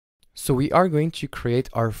So we are going to create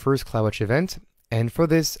our first CloudWatch event. And for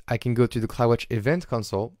this, I can go to the CloudWatch event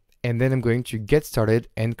console, and then I'm going to get started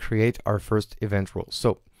and create our first event rule.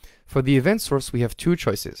 So for the event source, we have two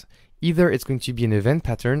choices. Either it's going to be an event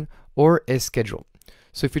pattern or a schedule.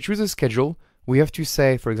 So if we choose a schedule, we have to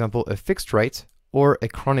say, for example, a fixed rate or a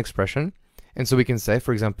cron expression. And so we can say,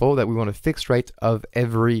 for example, that we want a fixed rate of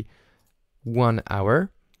every 1 hour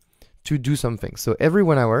to do something. So every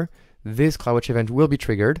 1 hour, this CloudWatch event will be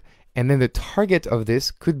triggered, and then the target of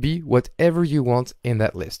this could be whatever you want in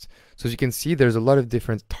that list. So as you can see, there's a lot of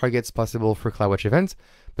different targets possible for CloudWatch events.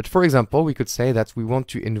 But for example, we could say that we want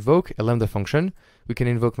to invoke a Lambda function. We can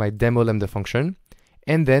invoke my demo Lambda function,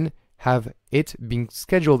 and then have it being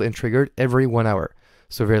scheduled and triggered every 1 hour.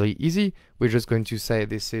 So very easy. We're just going to say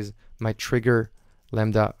this is my trigger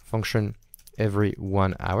Lambda function every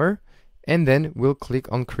 1 hour, and then we'll click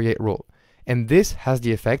on create rule. And this has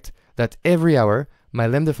the effect that every hour, my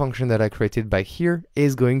Lambda function that I created by here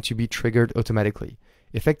is going to be triggered automatically,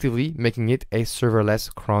 effectively making it a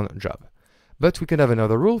serverless cron job. But we could have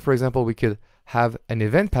another rule. For example, we could have an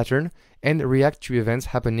event pattern and react to events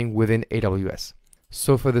happening within AWS.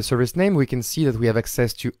 So for the service name, we can see that we have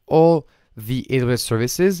access to all the AWS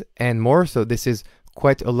services and more. So this is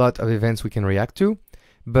quite a lot of events we can react to.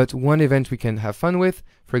 But one event we can have fun with,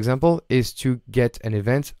 for example, is to get an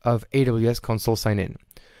event of AWS console sign-in.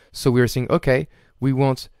 So we're saying, okay, we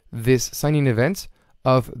want this sign-in event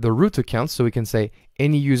of the root account. So we can say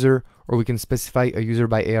any user, or we can specify a user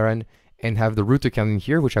by ARN and have the root account in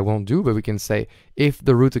here, which I won't do, but we can say if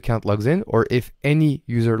the root account logs in, or if any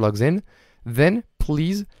user logs in, then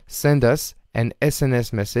please send us an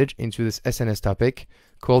SNS message into this SNS topic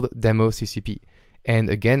called demo CCP. And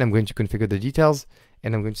again, I'm going to configure the details,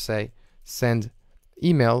 and I'm going to say send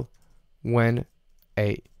email when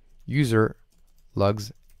a user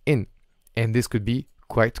logs in. And this could be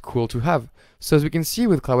quite cool to have. So as we can see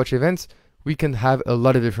with CloudWatch events, we can have a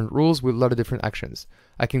lot of different rules with a lot of different actions.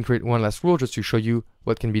 I can create one last rule just to show you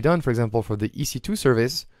what can be done. For example, for the EC2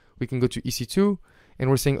 service, we can go to EC2, and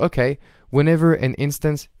we're saying, okay, whenever an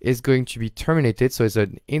instance is going to be terminated, so it's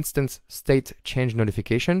an instance state change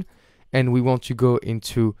notification, and we want to go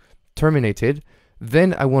into terminated,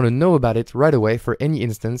 then I want to know about it right away for any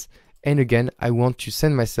instance. And again, I want to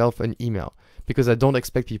send myself an email because I don't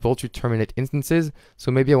expect people to terminate instances.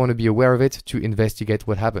 So maybe I want to be aware of it to investigate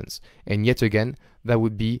what happens. And yet again, that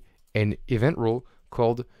would be an event rule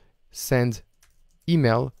called send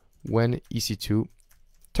email when EC2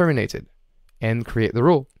 terminated, and create the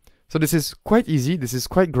rule. So this is quite easy. This is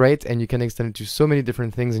quite great, and you can extend it to so many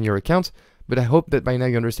different things in your account. But I hope that by now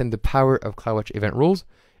you understand the power of CloudWatch event rules.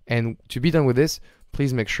 And to be done with this,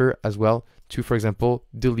 please make sure as well to, for example,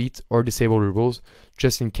 delete or disable the rules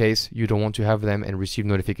just in case you don't want to have them and receive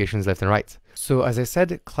notifications left and right. So as I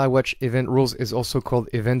said, CloudWatch event rules is also called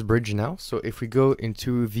EventBridge now. So if we go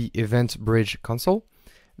into the EventBridge console,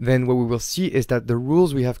 then what we will see is that the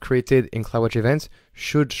rules we have created in CloudWatch events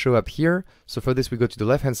should show up here. So for this, we go to the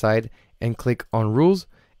left-hand side and click on rules.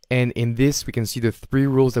 And in this, we can see the 3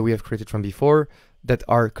 rules that we have created from before that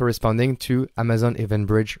are corresponding to Amazon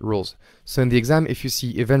EventBridge rules. So in the exam, if you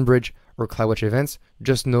see EventBridge or CloudWatch events,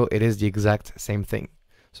 just know it is the exact same thing.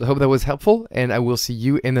 So I hope that was helpful, and I will see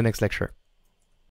you in the next lecture.